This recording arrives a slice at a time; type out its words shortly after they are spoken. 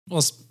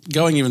Well,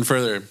 going even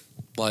further,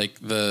 like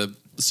the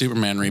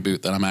Superman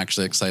reboot that I'm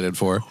actually excited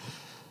for.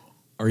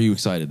 Are you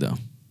excited though?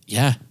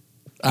 Yeah.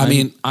 I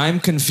mean, I'm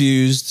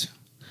confused.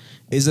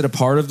 Is it a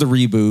part of the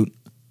reboot?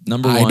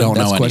 Number one, I don't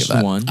that's know any question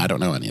of that. one. I don't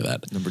know any of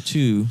that. Number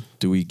two,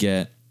 do we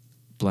get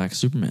Black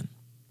Superman?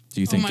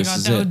 Do you think Oh my this God,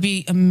 is that it? would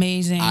be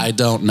amazing. I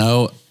don't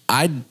know.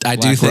 I Black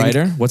do think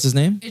Rider? What's his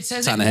name? It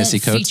says Ta-Nehisi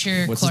it won't Coates.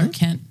 feature What's his Clark name?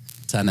 Kent.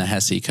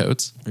 Ta-Nehisi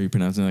Coates. Are you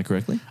pronouncing that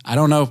correctly? I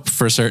don't know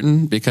for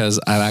certain because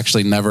I've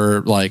actually never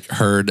like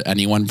heard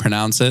anyone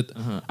pronounce it.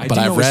 I But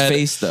do I've know read his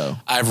face though.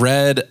 I've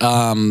read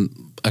I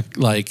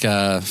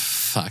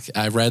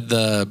read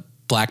the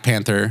Black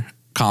Panther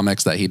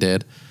comics that he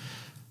did.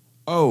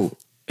 Oh,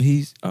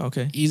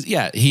 okay.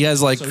 He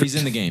has like So he's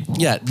in the game.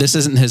 Yeah, this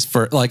isn't his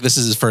first this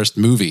is his first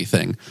movie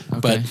thing. Okay.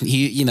 But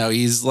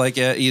he's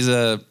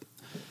a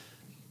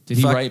Did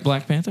he Fuck. write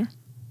Black Panther?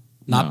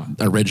 not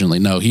originally.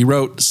 No, he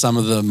wrote some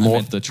of the I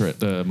more meant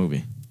the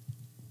movie.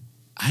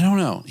 I don't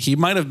know. He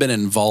might have been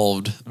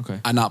involved. Okay.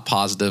 I'm not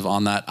positive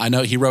on that. I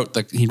know he wrote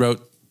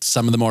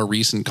some of the more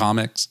recent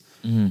comics,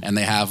 and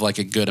they have like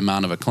a good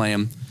amount of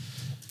acclaim.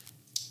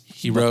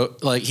 He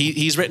wrote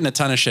he's written a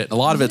ton of shit. A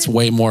lot of it's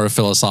way more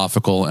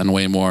philosophical and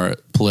way more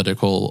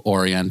political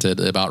oriented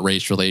about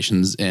race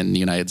relations in the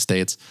United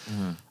States.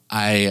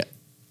 I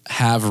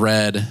have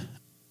read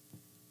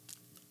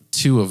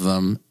 2 of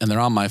them, and they're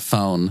on my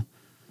phone.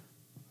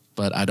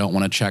 But I don't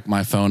want to check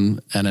my phone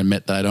and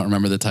admit that I don't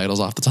remember the titles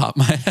off the top of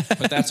my head.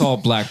 But that's all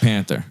Black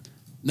Panther.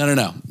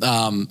 No.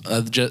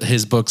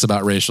 His books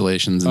about race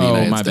relations in the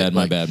United States.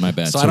 My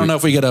bad. So I don't know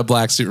if we get a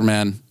Black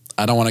Superman.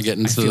 I don't want to get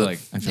into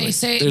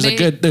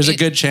there's a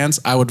good chance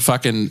I would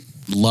fucking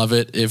love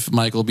it if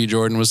Michael B.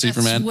 Jordan was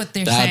Superman. what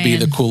they're That'd be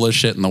saying. the coolest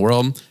shit in the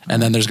world.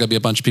 And then there's gonna be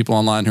a bunch of people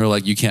online who are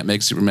like, you can't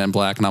make Superman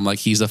black. And I'm like,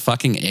 he's a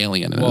fucking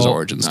alien in his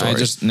origin story.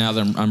 Now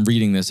that I'm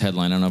reading this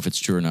headline, I don't know if it's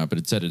true or not, but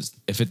it said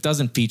if it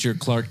doesn't feature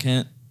Clark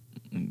Kent,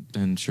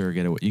 then sure,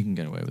 you can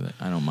get away with it.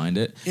 I don't mind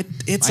it.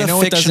 It's I a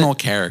know it fictional doesn't-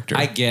 character.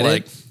 I get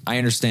it. I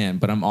understand,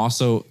 but I'm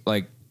also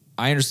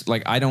I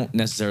understand. I don't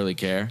necessarily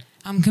care.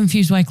 I'm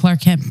confused why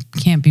Clark Kent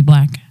can't be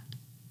black.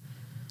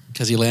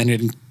 Because he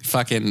landed in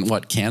fucking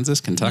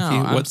Kansas, Kentucky.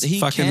 No, What's he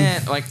fucking?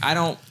 can't. I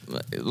don't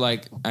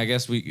like. I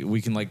guess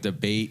we can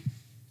debate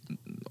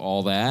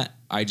all that.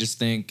 I just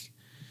think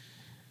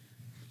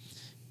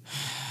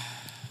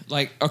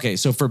okay.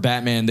 So for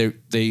Batman,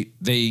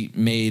 they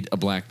made a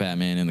black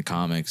Batman in the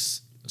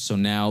comics. So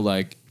now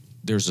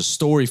there's a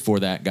story for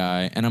that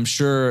guy, and I'm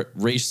sure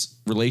race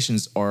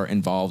relations are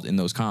involved in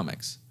those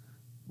comics.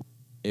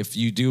 If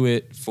you do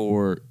it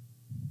for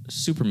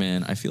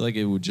Superman, I feel like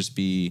it would just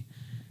be.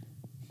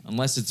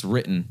 Unless it's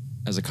written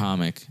as a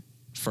comic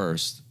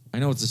first. I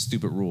know it's a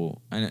stupid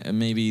rule, and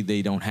maybe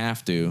they don't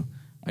have to.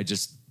 I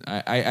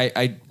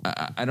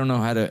don't know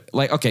how to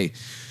okay.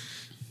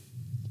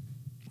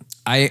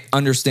 I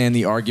understand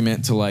the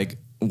argument to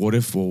what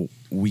if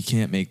we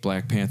can't make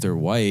Black Panther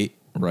white,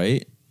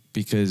 right?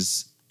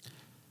 Because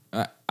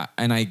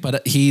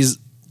But he's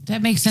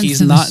That makes sense. he's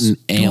to the not an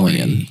story.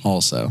 alien.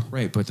 Also,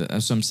 right, but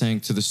that's what I'm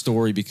saying to the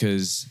story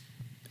because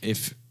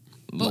if.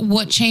 But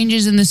what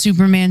changes in the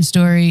Superman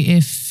story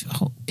if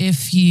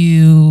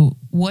he's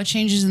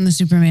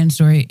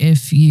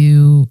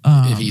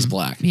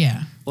black?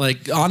 Yeah.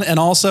 And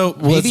also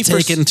let's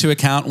take into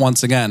account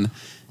once again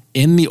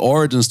in the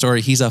origin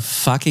story, he's a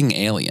fucking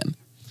alien.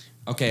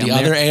 Okay, the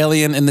other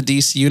alien in the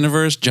DC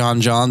universe,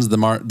 John Johns, the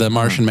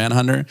Martian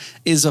Manhunter,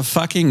 is a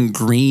fucking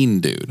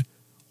green dude.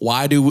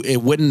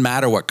 It wouldn't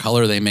matter what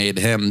color they made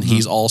him.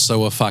 He's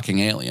also a fucking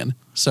alien.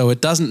 So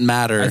it doesn't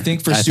matter. I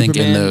think Superman,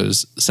 in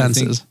those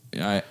senses.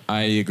 I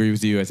agree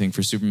with you. I think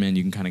for Superman,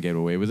 you can kind of get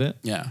away with it.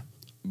 Yeah.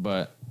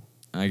 But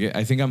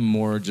I think I'm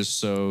more just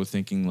so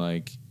thinking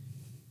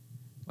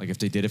if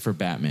they did it for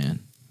Batman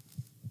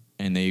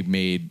and they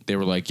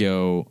were like,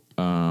 yo,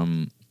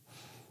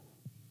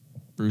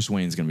 Bruce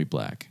Wayne's going to be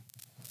black.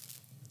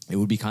 It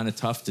would be kind of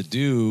tough to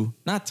do.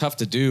 Not tough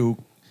to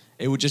do.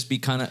 It would just be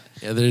kind of.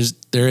 Yeah,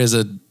 there is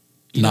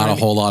not a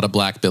whole lot of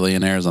black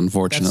billionaires,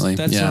 unfortunately.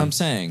 That's what I'm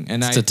saying.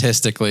 And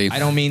statistically, I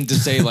don't mean to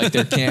say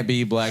there can't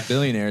be black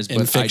billionaires,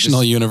 but in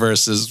fictional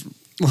universes,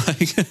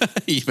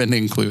 even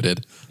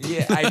included.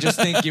 Yeah, I just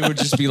think it would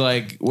just be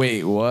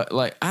wait,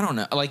 what? I don't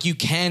know. You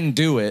can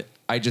do it.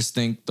 I just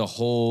think the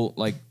whole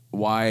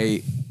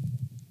why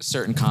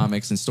certain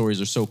comics and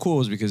stories are so cool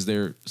is because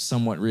they're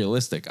somewhat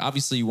realistic.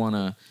 Obviously, you want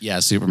to.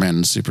 Yeah, Superman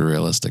is super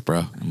realistic,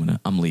 bro.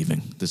 I'm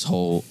leaving. This is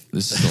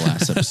the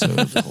last episode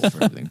of the Whole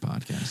For Everything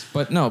podcast.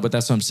 But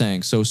that's what I'm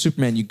saying. So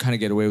Superman, you kind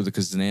of get away with it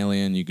because it's an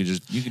alien. You could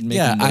make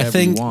him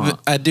whatever you want.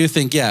 I do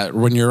think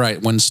when you're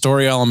right, when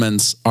story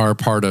elements are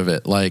part of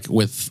it, like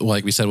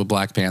we said with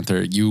Black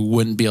Panther, you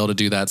wouldn't be able to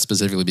do that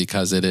specifically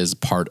because it is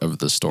part of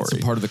the story.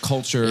 It's a part of the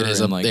culture. It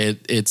is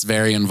it's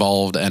very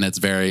involved and it's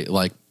very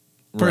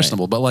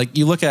personable. Right. But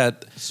you look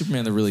at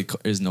Superman, there really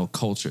is no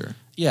culture.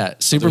 Yeah,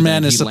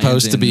 Superman is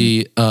supposed to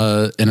be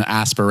an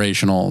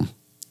aspirational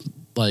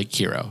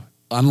hero.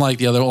 Unlike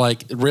the other,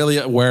 really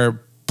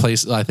where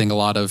I think a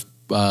lot of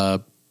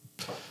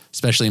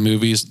especially in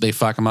movies, they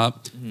fuck him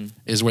up,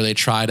 is where they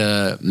try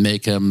to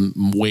make him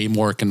way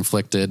more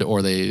conflicted,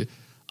 or they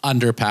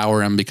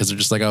underpower him because they're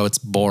just like, oh, it's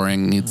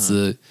boring. It's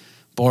a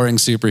boring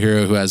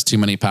superhero who has too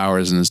many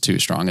powers and is too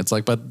strong. It's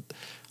like, but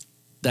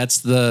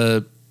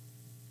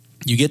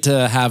you get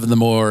to have the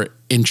more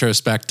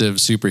introspective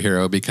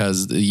superhero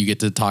because you get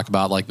to talk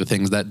about like the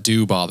things that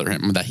do bother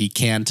him, that he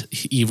can't,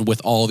 even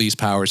with all these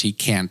powers, he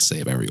can't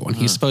save everyone.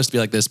 He's supposed to be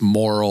like this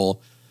aspirational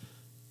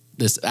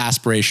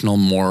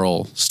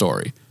moral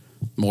story,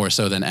 more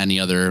so than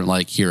any other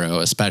like hero,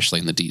 especially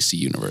in the DC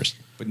universe.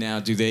 But now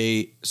do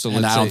they,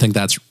 and I don't think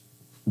that's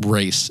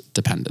race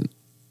dependent.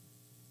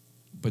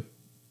 But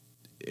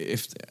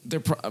if they're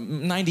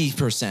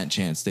 90%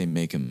 chance they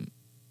make him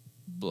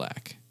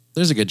black.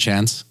 There's a good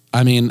chance.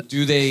 I mean,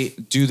 do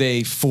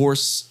they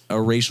force a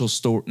racial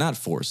story? Not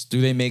force. Do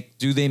they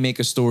make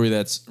a story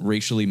that's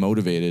racially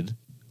motivated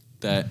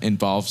that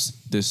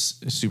involves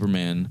this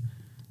Superman,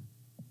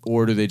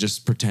 or do they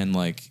just pretend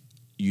like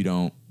you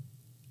don't?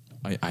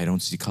 I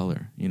don't see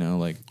color. You know,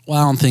 like.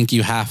 Well, I don't think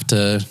you have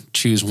to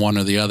choose one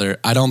or the other.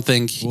 I don't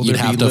think you'd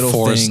have to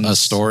force a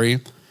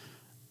story.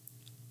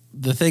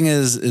 The thing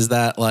is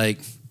that like.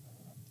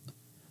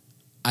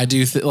 I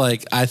do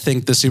I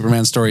think the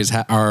Superman stories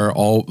are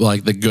all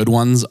like the good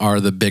ones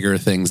are the bigger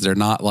things. They're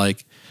not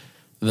like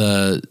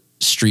the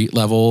street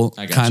level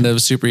kind of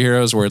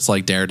superheroes where it's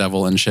like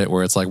Daredevil and shit,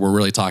 where it's like we're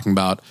really talking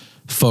about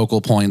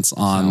focal points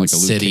on like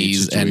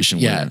cities and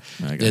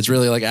it's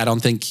really like I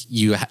don't think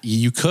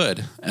you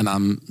could, and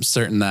I'm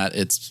certain that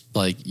it's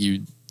like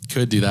you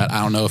could do that.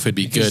 I don't know if it'd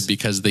be good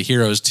because the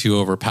hero's too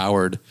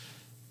overpowered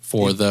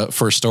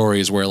for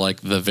stories where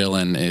like the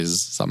villain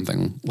is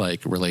something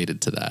like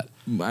related to that.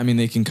 I mean,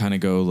 they can kind of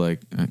go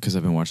like, because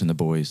I've been watching The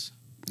Boys.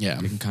 Yeah.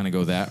 They can kind of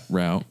go that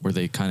route where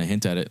they kind of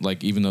hint at it.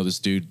 Like, even though this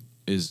dude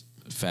is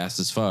fast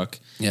as fuck,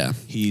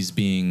 he's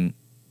being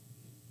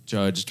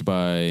judged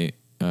by,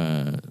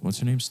 what's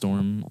her name?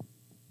 Storm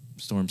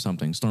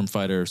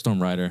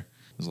Rider.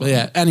 Well,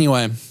 yeah.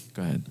 Anyway.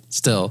 Go ahead.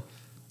 Still,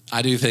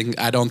 I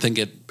don't think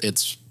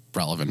it's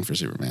relevant for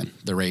Superman,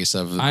 the race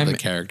of the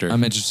character.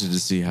 I'm interested to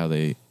see how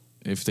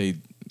if they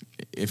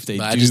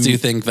I just do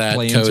think that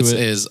Coates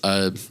is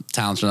a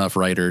talented enough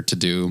writer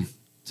to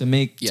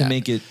make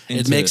it.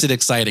 It makes it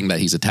exciting that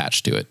he's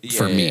attached to it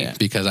for me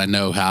because I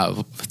know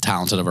how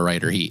talented of a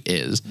writer he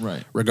is.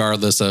 Right.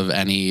 Regardless of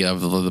any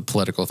of the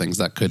political things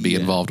that could be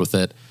involved with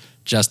it,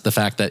 just the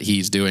fact that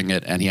he's doing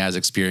it and he has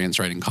experience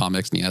writing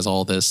comics and he has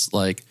all this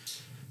like.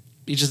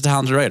 He's just a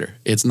talented writer.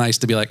 It's nice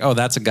to be like, oh,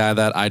 that's a guy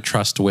that I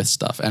trust with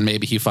stuff, and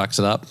maybe he fucks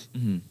it up.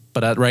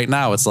 But right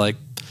now, it's like.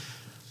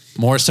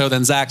 More so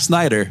than Zack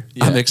Snyder.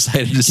 Yeah. I'm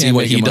excited to see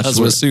what he does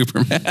with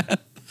Superman.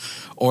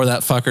 Or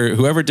that fucker,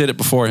 whoever did it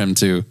before him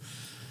too.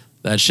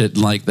 That shit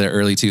in like the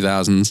early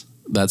 2000s,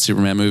 that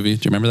Superman movie.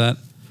 Do you remember that?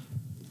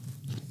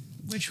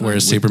 Which one?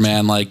 Where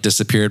Superman like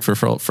disappeared for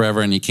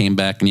forever and he came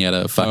back and he had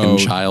a fucking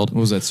child.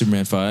 What was that,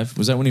 Superman 5?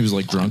 Was that when he was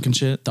like drunk and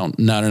shit?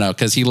 No.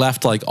 Because he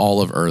left like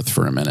all of Earth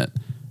for a minute.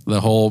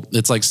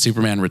 It's like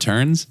Superman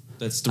Returns.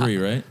 That's 3,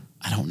 right?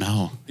 I don't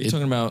know. You're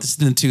talking about this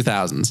is in the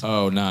 2000s.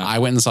 Oh, no. I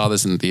went and saw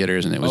this in the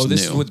theaters and it was new.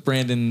 This is with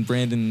Brandon.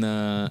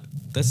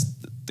 That's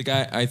the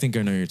guy. I think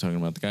I know who you're talking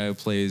about. The guy who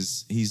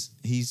plays.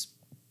 He's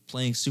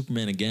playing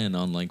Superman again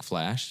on like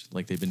Flash.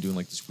 Like they've been doing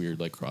like this weird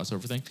like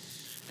crossover thing.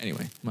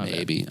 Anyway,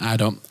 maybe I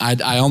don't.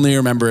 I only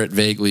remember it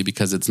vaguely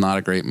because it's not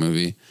a great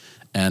movie,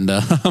 and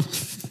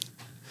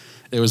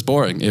it was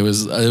boring. It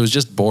was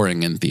just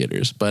boring in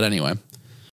theaters. But anyway,